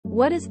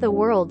What is the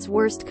world's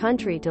worst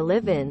country to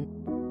live in?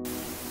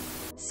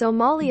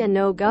 Somalia.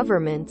 No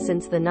government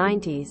since the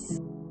 90s.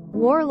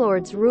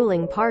 Warlords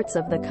ruling parts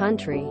of the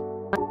country.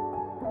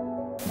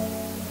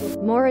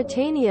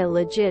 Mauritania.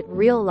 Legit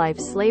real-life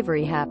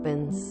slavery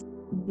happens.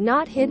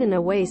 Not hidden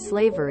away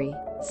slavery.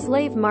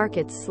 Slave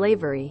markets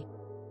slavery.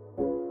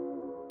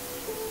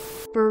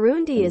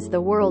 Burundi is the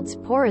world's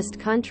poorest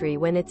country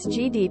when its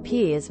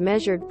GDP is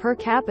measured per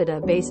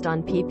capita based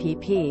on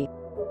PPP.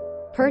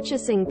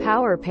 Purchasing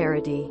power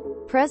parity.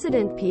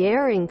 President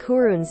Pierre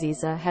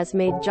Nkurunziza has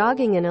made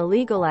jogging an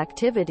illegal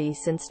activity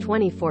since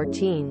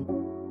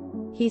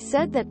 2014. He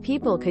said that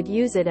people could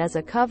use it as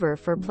a cover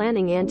for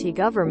planning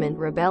anti-government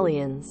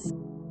rebellions.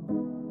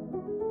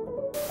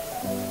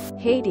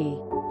 Haiti.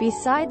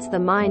 Besides the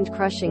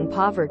mind-crushing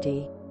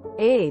poverty,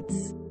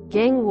 AIDS,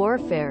 gang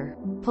warfare,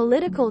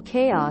 political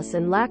chaos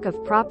and lack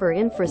of proper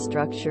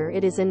infrastructure,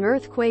 it is an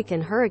earthquake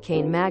and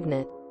hurricane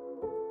magnet.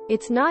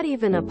 It's not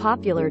even a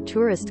popular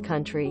tourist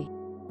country.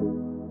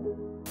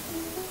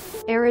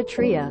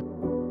 Eritrea.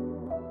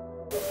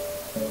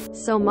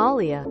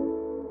 Somalia.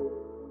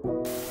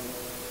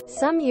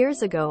 Some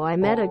years ago I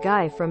met a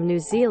guy from New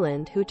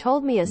Zealand who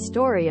told me a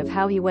story of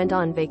how he went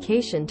on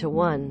vacation to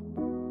one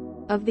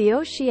of the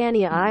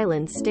Oceania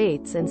island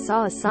states and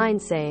saw a sign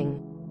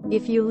saying,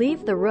 "If you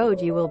leave the road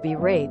you will be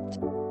raped."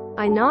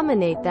 I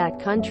nominate that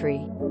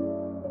country.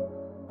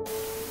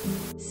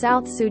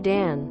 South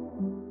Sudan.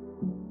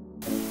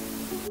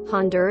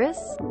 Honduras?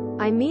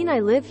 I mean, I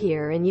live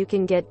here and you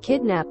can get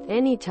kidnapped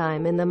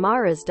anytime and the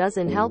Maras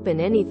doesn't help in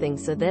anything,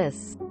 so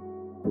this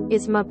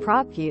is my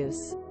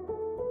propuse.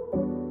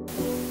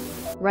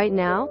 Right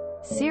now,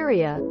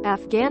 Syria,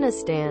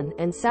 Afghanistan,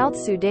 and South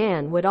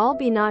Sudan would all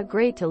be not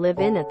great to live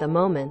in at the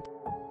moment.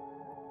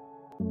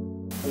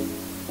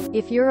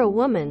 If you're a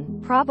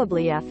woman,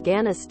 probably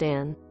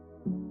Afghanistan.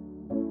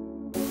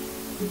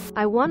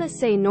 I want to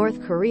say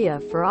North Korea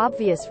for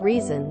obvious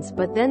reasons,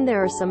 but then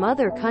there are some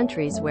other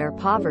countries where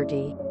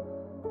poverty,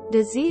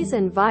 disease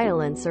and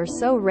violence are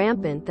so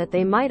rampant that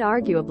they might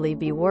arguably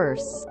be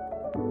worse.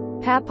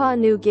 Papua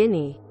New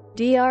Guinea,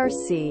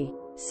 DRC,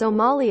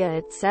 Somalia,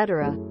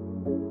 etc.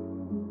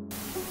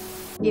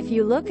 If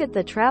you look at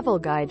the travel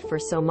guide for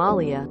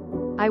Somalia,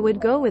 I would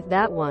go with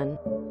that one.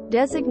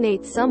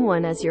 Designate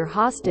someone as your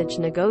hostage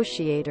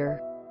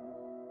negotiator.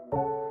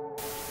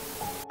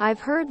 I've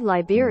heard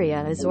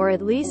Liberia is, or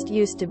at least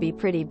used to be,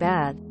 pretty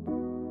bad.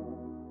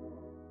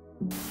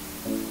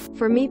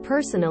 For me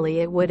personally,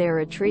 it would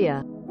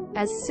Eritrea.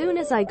 As soon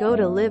as I go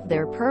to live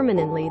there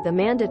permanently, the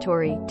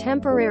mandatory,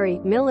 temporary,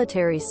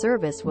 military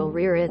service will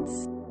rear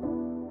its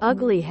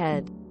ugly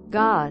head.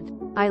 God,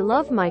 I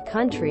love my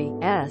country,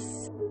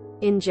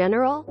 in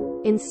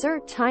general,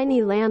 insert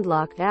tiny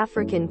landlocked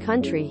African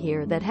country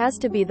here that has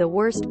to be the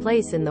worst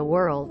place in the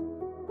world.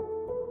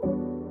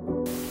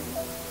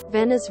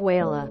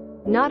 Venezuela.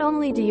 Not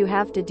only do you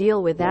have to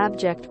deal with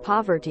abject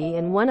poverty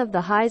and one of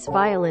the highest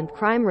violent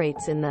crime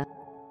rates in the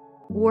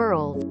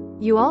world,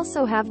 you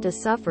also have to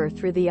suffer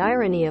through the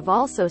irony of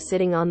also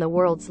sitting on the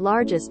world's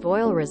largest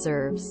oil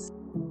reserves.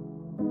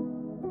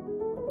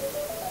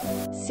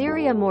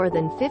 Syria. More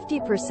than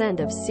 50%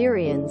 of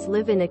Syrians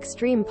live in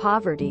extreme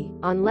poverty,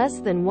 on less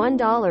than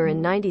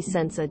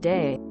 $1.90 a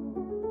day.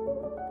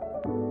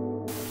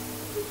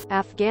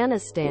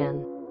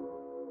 Afghanistan.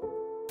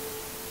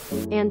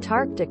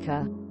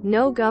 Antarctica.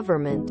 No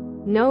government,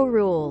 no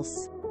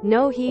rules,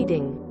 no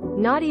heating,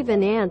 not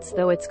even ants,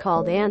 though it's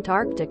called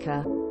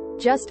Antarctica.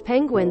 Just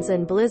penguins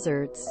and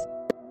blizzards.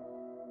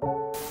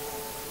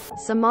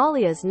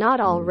 Somalia's not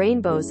all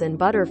rainbows and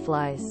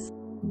butterflies.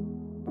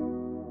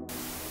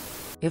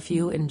 If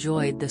you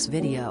enjoyed this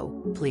video,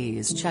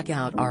 please check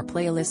out our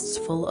playlists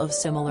full of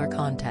similar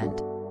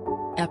content.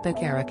 Epic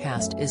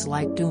Ericast is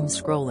like doom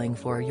scrolling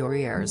for your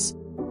ears.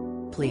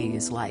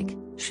 Please like,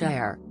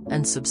 share,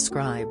 and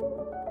subscribe.